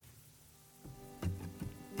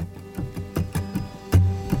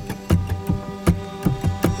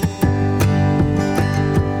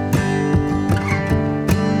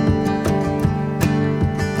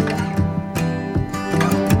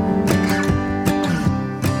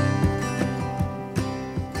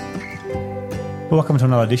Welcome to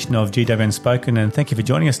another edition of GW Unspoken, and thank you for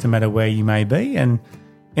joining us no matter where you may be. And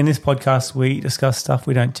in this podcast, we discuss stuff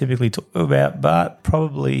we don't typically talk about, but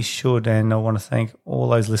probably should. And I want to thank all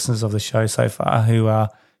those listeners of the show so far who are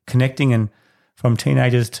connecting, and from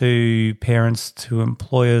teenagers to parents to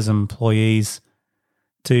employers, employees,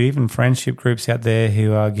 to even friendship groups out there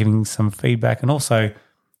who are giving some feedback, and also,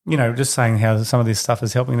 you know, just saying how some of this stuff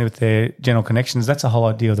is helping them with their general connections. That's the whole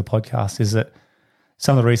idea of the podcast, is that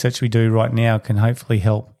some of the research we do right now can hopefully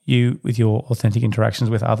help you with your authentic interactions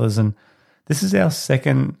with others. And this is our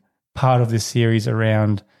second part of this series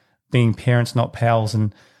around being parents, not pals,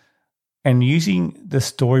 and using the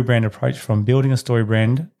story brand approach from Building a Story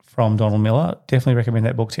Brand from Donald Miller. Definitely recommend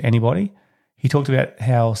that book to anybody. He talked about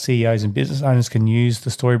how CEOs and business owners can use the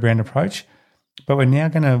story brand approach, but we're now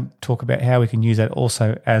going to talk about how we can use that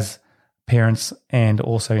also as parents and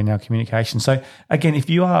also in our communication. So again, if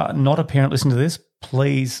you are not a parent listening to this,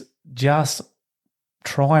 please just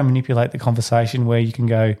try and manipulate the conversation where you can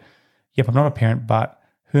go, yep, I'm not a parent, but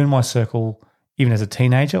who in my circle, even as a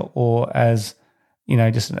teenager or as, you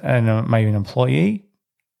know, just maybe an employee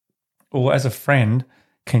or as a friend,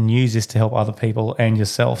 can use this to help other people and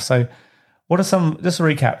yourself. So what are some, just to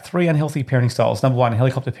recap, 3 unhealthy parenting styles. Number 1,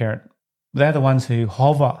 helicopter parent. They're the ones who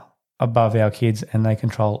hover above our kids and they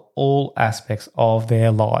control all aspects of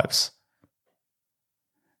their lives.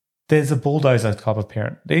 There's a bulldozer type of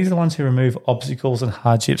parent. These are the ones who remove obstacles and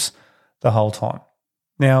hardships the whole time.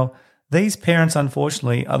 Now, these parents,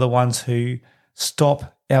 unfortunately, are the ones who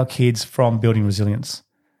stop our kids from building resilience.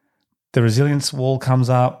 The resilience wall comes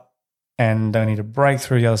up and they need to break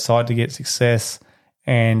through the other side to get success.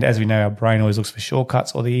 And as we know, our brain always looks for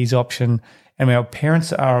shortcuts or the easy option. And when our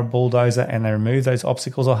parents are a bulldozer and they remove those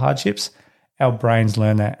obstacles or hardships, our brains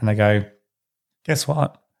learn that and they go, guess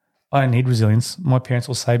what? I don't need resilience. My parents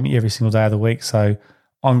will save me every single day of the week, so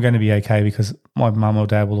I'm going to be okay because my mum or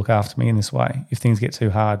dad will look after me in this way if things get too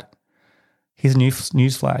hard. Here's a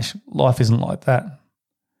news flash. Life isn't like that.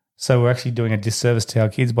 So we're actually doing a disservice to our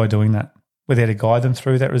kids by doing that. We're there to guide them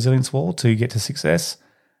through that resilience wall to get to success,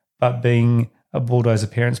 but being a bulldozer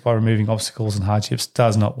parents by removing obstacles and hardships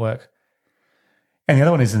does not work. And the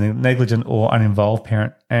other one is a negligent or uninvolved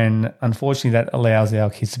parent. And unfortunately, that allows our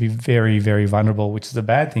kids to be very, very vulnerable, which is a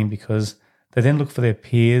bad thing because they then look for their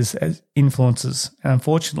peers as influences. And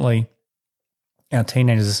unfortunately, our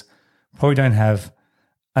teenagers probably don't have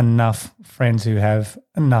enough friends who have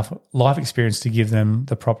enough life experience to give them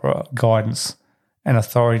the proper guidance and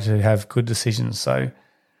authority to have good decisions. So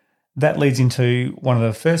that leads into one of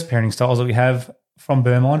the first parenting styles that we have from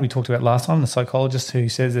Burmind. We talked about last time, the psychologist who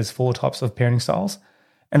says there's 4 types of parenting styles.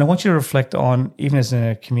 And I want you to reflect on, even as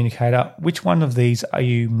a communicator, which one of these are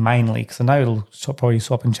you mainly? Because I know it'll probably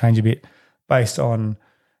swap and change a bit based on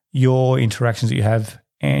your interactions that you have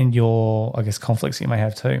and your, I guess, conflicts that you may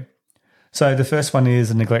have too. So the first one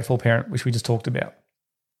is a neglectful parent, which we just talked about.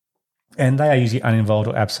 And they are usually uninvolved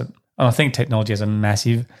or absent. And I think technology has a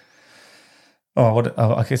massive,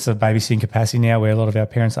 I guess, a babysitting capacity now where a lot of our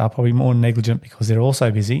parents are probably more negligent because they're also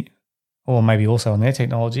busy or maybe also on their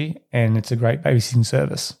technology, and it's a great babysitting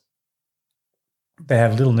service. They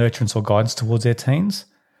have little nurturance or guidance towards their teens,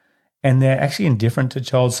 and they're actually indifferent to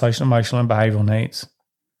child's social, emotional, and behavioural needs.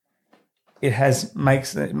 It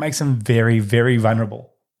makes them very, very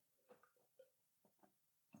vulnerable.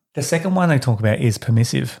 The second one they talk about is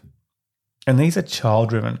permissive, and these are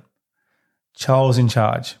child-driven. Child is in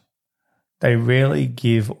charge. They rarely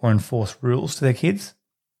give or enforce rules to their kids.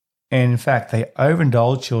 And in fact, they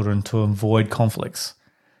overindulge children to avoid conflicts.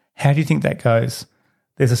 How do you think that goes?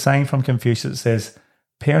 There's a saying from Confucius that says,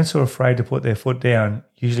 parents who are afraid to put their foot down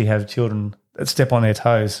usually have children that step on their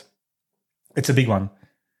toes. It's a big one.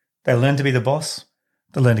 They learn to be the boss.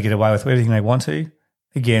 They learn to get away with everything they want to.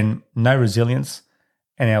 Again, no resilience.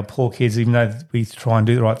 And our poor kids, even though we try and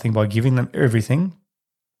do the right thing by giving them everything,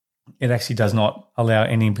 it actually does not allow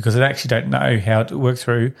any, because they actually don't know how to work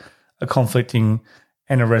through a conflicting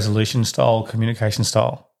and a resolution style, communication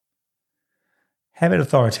style. How about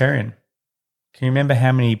authoritarian? Can you remember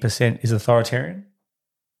how many % is authoritarian?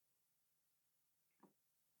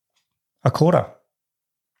 A quarter.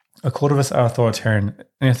 A quarter of us are authoritarian.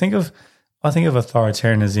 And I think of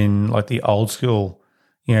authoritarian as in like the old school,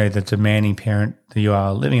 you know, the demanding parent that you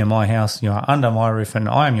are living in my house, you are under my roof, and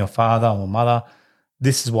I am your father or mother.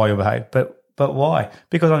 This is why you behave. But why?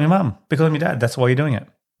 Because I'm your mum. Because I'm your dad. That's why you're doing it.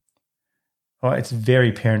 All right, it's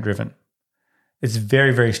very parent-driven. It's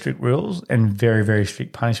very, very strict rules and very, very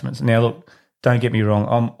strict punishments. Now, look, don't get me wrong.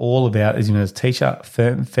 I'm all about, as a teacher,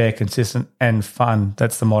 firm, fair, consistent, and fun.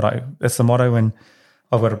 That's the motto. That's the motto when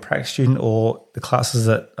I've got a practice student or the classes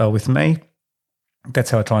that are with me.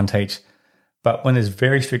 That's how I try and teach. But when there's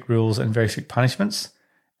very strict rules and very strict punishments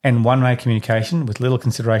and one-way communication with little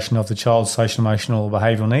consideration of the child's social, emotional, or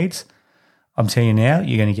behavioural needs, I'm telling you now,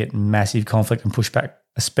 you're going to get massive conflict and pushback,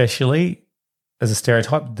 especially as a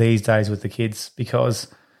stereotype these days with the kids, because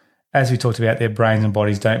as we talked about, their brains and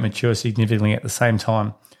bodies don't mature significantly at the same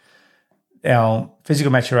time. Our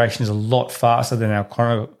physical maturation is a lot faster than our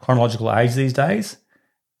chronological age these days,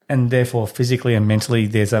 and therefore physically and mentally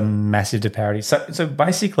there's a massive disparity. So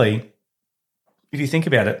basically, if you think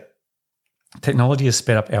about it, technology has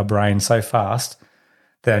sped up our brain so fast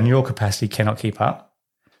that our neural capacity cannot keep up.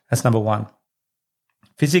 That's number one.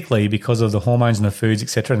 Physically, because of the hormones and the foods,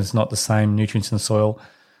 etc., and it's not the same nutrients in the soil,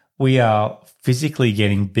 we are physically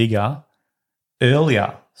getting bigger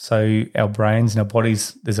earlier. So our brains and our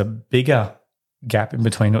bodies, there's a bigger gap in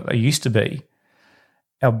between what they used to be.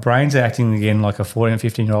 Our brains are acting again like a 14 or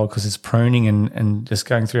 15-year-old because it's pruning and just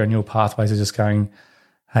going through our neural pathways are just going,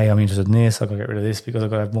 hey, I'm interested in this, I've got to get rid of this because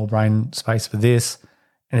I've got to have more brain space for this.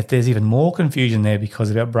 And if there's even more confusion there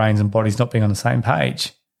because of our brains and bodies not being on the same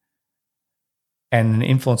page, and an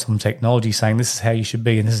influence from technology saying this is how you should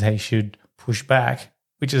be and this is how you should push back,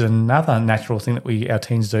 which is another natural thing that our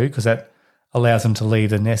teens do because that allows them to leave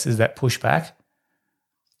the nest, is that pushback.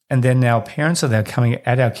 And then our parents are now coming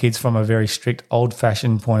at our kids from a very strict,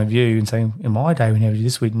 old-fashioned point of view and saying, in my day, we never did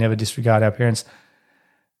this, we'd never disregard our parents.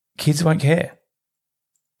 Kids won't care.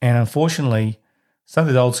 And unfortunately, some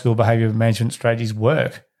of the old-school behaviour management strategies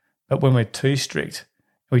work, but when we're too strict,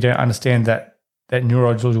 we don't understand that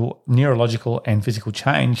neurological and physical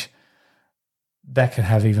change, that can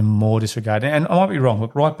have even more disregard. And I might be wrong.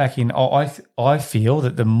 Look, right back in, I feel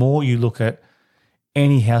that the more you look at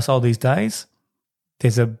any household these days,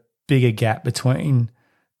 there's a bigger gap between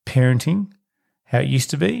parenting, how it used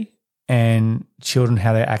to be, and children,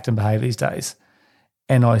 how they act and behave these days.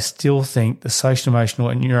 And I still think the social, emotional,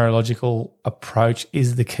 and neurological approach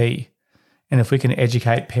is the key. And if we can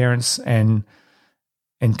educate parents and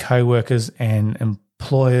co-workers and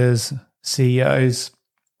employers, CEOs,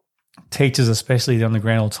 teachers especially on the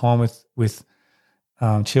ground all the time with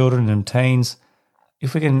children and teens,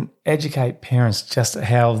 if we can educate parents just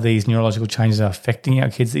how these neurological changes are affecting our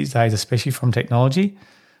kids these days, especially from technology,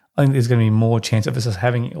 I think there's going to be more chance of us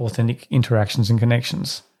having authentic interactions and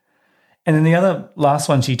connections. And then the last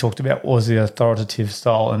one she talked about was the authoritative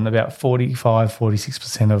style, and about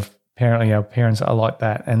 46% of apparently our parents are like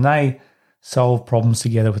that, and they solve problems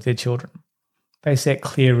together with their children. They set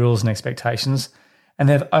clear rules and expectations, and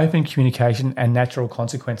they have open communication and natural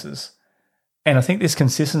consequences. And I think this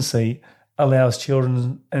consistency allows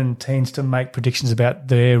children and teens to make predictions about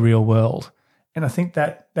their real world. And I think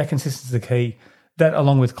that consistency is the key, that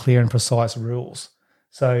along with clear and precise rules.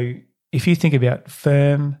 So if you think about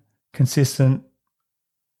firm, consistent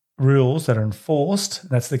rules that are enforced,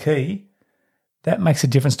 that's the key, that makes a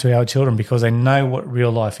difference to our children because they know what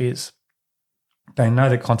real life is. They know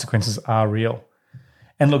the consequences are real.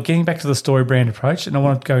 And look, getting back to the story brand approach, and I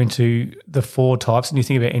want to go into the 4 types, and you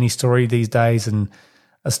think about any story these days, and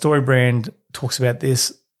a story brand talks about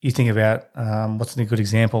this. You think about what's a good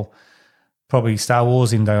example? Probably Star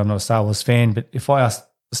Wars, even though I'm not a Star Wars fan, but if I ask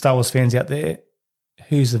the Star Wars fans out there,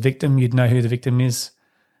 who's the victim, you'd know who the victim is.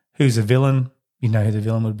 Who's the villain, you know who the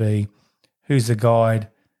villain would be. Who's the guide,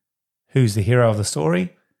 who's the hero of the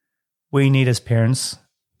story. We need as parents,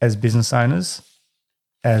 as business owners,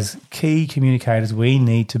 as key communicators, we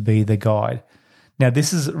need to be the guide. Now,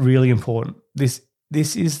 this is really important. This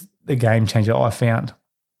is the game changer I found.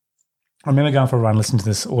 I remember going for a run, listening to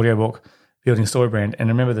this audiobook, Building a Story Brand, and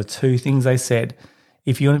I remember the 2 things they said.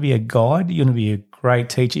 If you want to be a guide, you want to be a great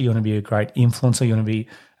teacher, you want to be a great influencer, you want to be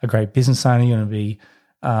a great business owner, you want to be,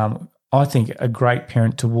 I think, a great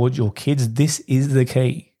parent towards your kids. This is the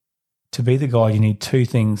key. To be the guide, you need 2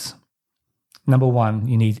 things. Number 1,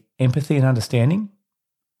 you need empathy and understanding.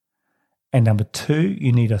 And number 2,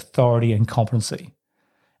 you need authority and competency.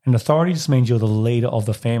 And authority just means you're the leader of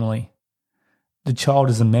the family. The child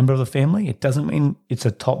is a member of the family. It doesn't mean it's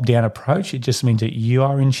a top-down approach. It just means that you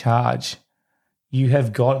are in charge. You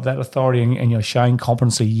have got that authority and you're showing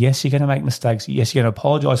competency. Yes, you're going to make mistakes. Yes, you're going to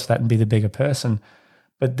apologise for that and be the bigger person.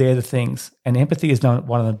 But they're the things. And empathy is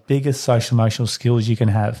one of the biggest social emotional skills you can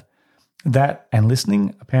have. That and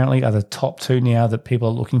listening apparently are the top 2 now that people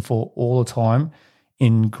are looking for all the time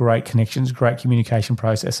in great connections, great communication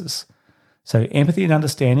processes. So empathy and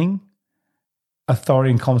understanding, authority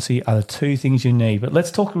and competency are the 2 things you need. But let's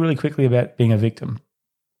talk really quickly about being a victim.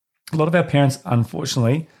 A lot of our parents,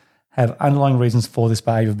 unfortunately, have underlying reasons for this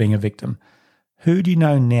behaviour of being a victim. Who do you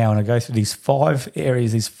know now? And I go through these 5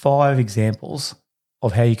 areas, these 5 examples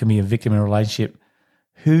of how you can be a victim in a relationship.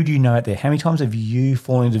 Who do you know out there? How many times have you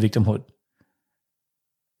fallen into victimhood?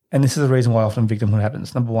 And this is the reason why often victimhood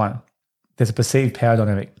happens. Number one, there's a perceived power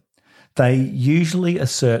dynamic. They usually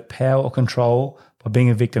assert power or control by being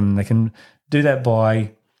a victim. They can do that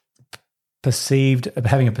by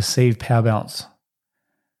having a perceived power balance.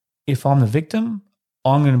 If I'm the victim,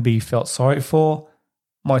 I'm going to be felt sorry for.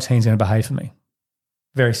 My team's going to behave for me.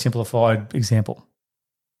 Very simplified example.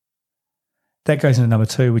 That goes into number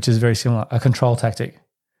two, which is very similar, a control tactic.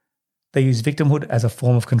 They use victimhood as a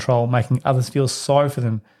form of control, making others feel sorry for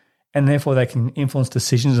them, and therefore they can influence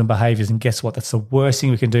decisions and behaviours. And guess what? That's the worst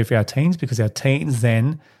thing we can do for our teens, because our teens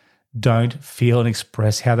then don't feel and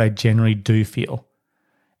express how they generally do feel.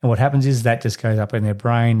 And what happens is that just goes up in their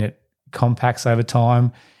brain. It compacts over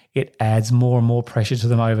time. It adds more and more pressure to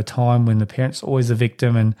them over time when the parent's always the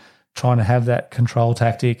victim and trying to have that control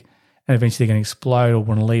tactic, and eventually they're going to explode or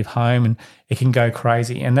want to leave home, and it can go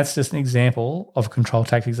crazy. And that's just an example of control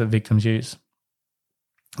tactics that victims use.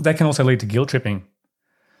 That can also lead to guilt tripping,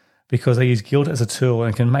 because they use guilt as a tool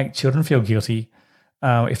and can make children feel guilty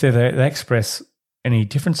if they express any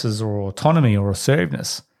differences or autonomy or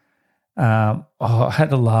assertiveness. I had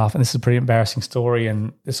to laugh, and this is a pretty embarrassing story,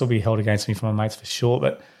 and this will be held against me from my mates for sure,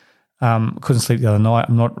 but couldn't sleep the other night.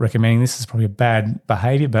 I'm not recommending this. It's probably a bad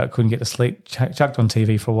behaviour, but I couldn't get to sleep. Chucked on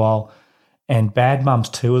TV for a while, and Bad Mums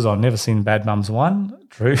 2 was on. Never seen Bad Mums 1.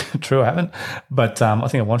 True, I haven't. But I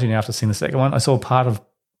think I want to now after seeing the second one. I saw part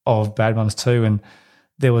of Bad Mums 2, and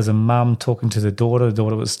there was a mum talking to the daughter. The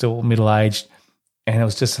daughter was still middle-aged, and it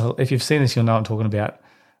was just, if you've seen this, you'll know what I'm talking about.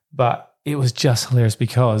 But it was just hilarious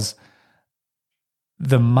because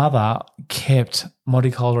the mother kept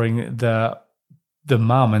mollycoddling the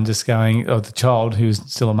mum and just going, or the child who's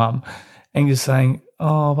still a mum, and just saying,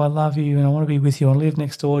 "Oh, I love you, and I want to be with you. I live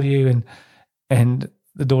next door to you." And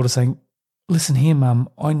the daughter saying, "Listen here, mum,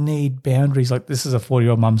 I need boundaries." Like, this is a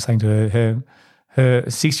 40-year-old mum saying to her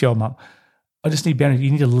 60-year-old mum, "I just need boundaries.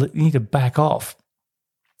 You need to back off."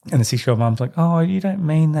 And the 60-year-old mum's like, "Oh, you don't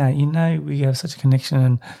mean that. You know, we have such a connection,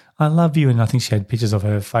 and I love you." And I think she had pictures of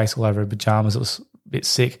her face all over her pajamas. It was a bit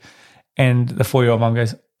sick. And the 4-year-old mum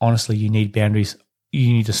goes, "Honestly, you need boundaries.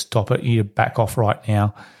 You need to stop it. You need to back off right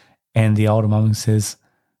now." And the older mum says,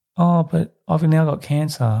 "Oh, but I've now got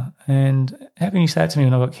cancer. And how can you say that to me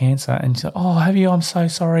when I've got cancer?" And she's like, "Oh, have you? I'm so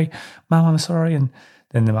sorry. Mum, I'm sorry." And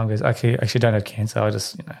then the mum goes, "Okay, actually, I don't have cancer. I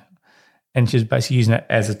just, you know." And she's basically using it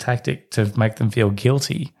as a tactic to make them feel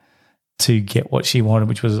guilty to get what she wanted,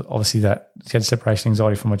 which was obviously that she had separation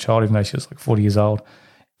anxiety from her child, even though she was like 40 years old.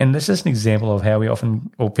 And that's just an example of how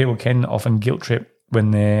people can often guilt trip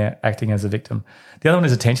when they're acting as a victim. The other one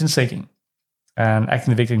is attention seeking.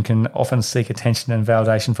 Acting the victim can often seek attention and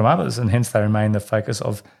validation from others, and hence they remain the focus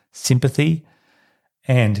of sympathy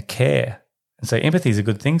and care. And so empathy is a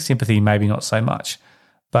good thing, sympathy maybe not so much.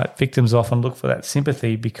 But victims often look for that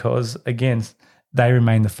sympathy because, again, they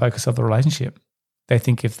remain the focus of the relationship. They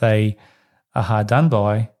think if they are hard done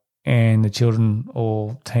by and the children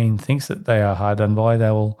or teen thinks that they are hard done by,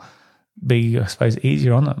 they will be, I suppose,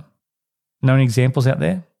 easier on them. Know any examples out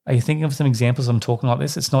there? Are you thinking of some examples? I'm talking like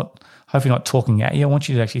this. It's not, hopefully not talking at you. I want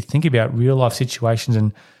you to actually think about real life situations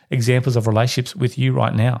and examples of relationships with you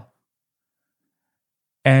right now.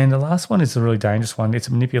 And the last one is a really dangerous one. It's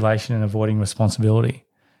manipulation and avoiding responsibility.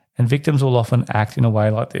 And victims will often act in a way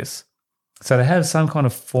like this. So they have some kind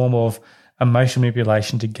of form of emotional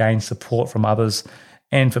manipulation to gain support from others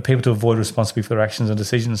and for people to avoid responsibility for their actions and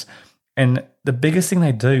decisions. And the biggest thing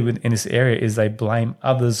they do in this area is they blame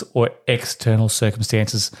others or external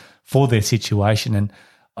circumstances for their situation. And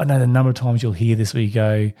I know the number of times you'll hear this where you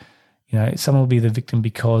go, you know, someone will be the victim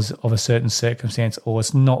because of a certain circumstance, or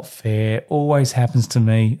it's not fair, always happens to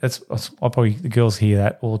me. The girls hear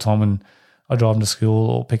that all the time when I drive them to school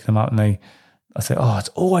or pick them up, and I say, "Oh, it's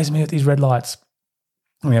always me at these red lights."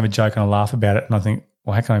 And we have a joke and I laugh about it, and I think,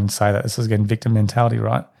 well, how can I even say that? This is again victim mentality,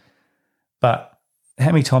 right? But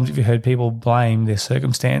how many times have you heard people blame their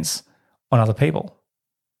circumstance on other people?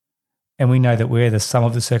 And we know that we're the sum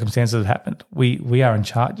of the circumstances that happened. We are in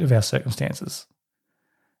charge of our circumstances.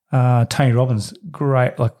 Tony Robbins,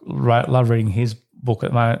 great, love reading his book at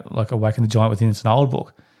the moment, like Awaken the Giant Within. It's an old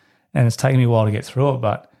book, and it's taken me a while to get through it,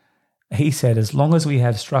 but he said, as long as we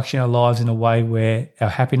have structured our lives in a way where our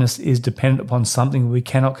happiness is dependent upon something we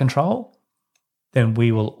cannot control, then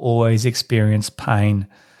we will always experience pain.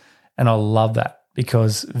 And I love that,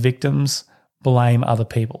 because victims blame other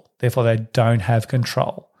people. Therefore, they don't have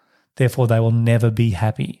control. Therefore, they will never be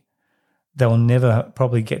happy. They will never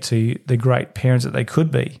probably get to the great parents that they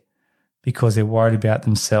could be, because they're worried about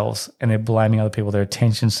themselves and they're blaming other people. They're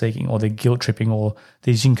attention seeking, or they're guilt tripping, or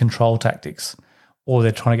they're using control tactics, or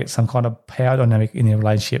they're trying to get some kind of power dynamic in their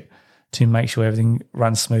relationship to make sure everything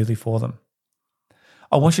runs smoothly for them.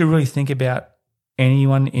 I want you to really think about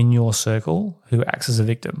anyone in your circle who acts as a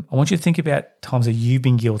victim. I want you to think about times that you've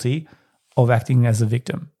been guilty of acting as a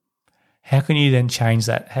victim. How can you then change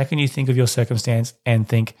that? How can you think of your circumstance and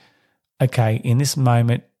think, okay, in this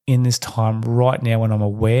moment, in this time, right now, when I'm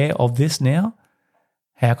aware of this now,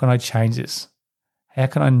 how can I change this? How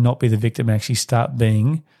can I not be the victim and actually start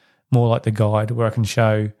being more like the guide, where I can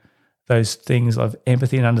show those things of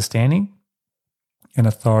empathy and understanding and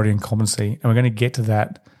authority and competency? And we're going to get to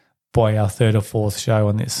that by our third or fourth show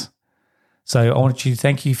on this. So I want to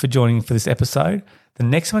thank you for joining for this episode. The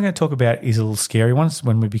next one I'm going to talk about is a little scary one. It's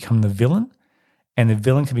when we become the villain. And the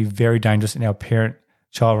villain can be very dangerous in our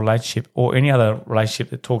parent-child relationship or any other relationship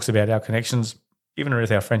that talks about our connections, even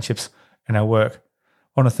with our friendships and our work.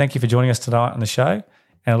 I want to thank you for joining us tonight on the show.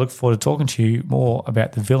 And I look forward to talking to you more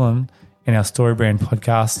about the villain in our Story Brand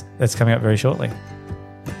podcast that's coming up very shortly.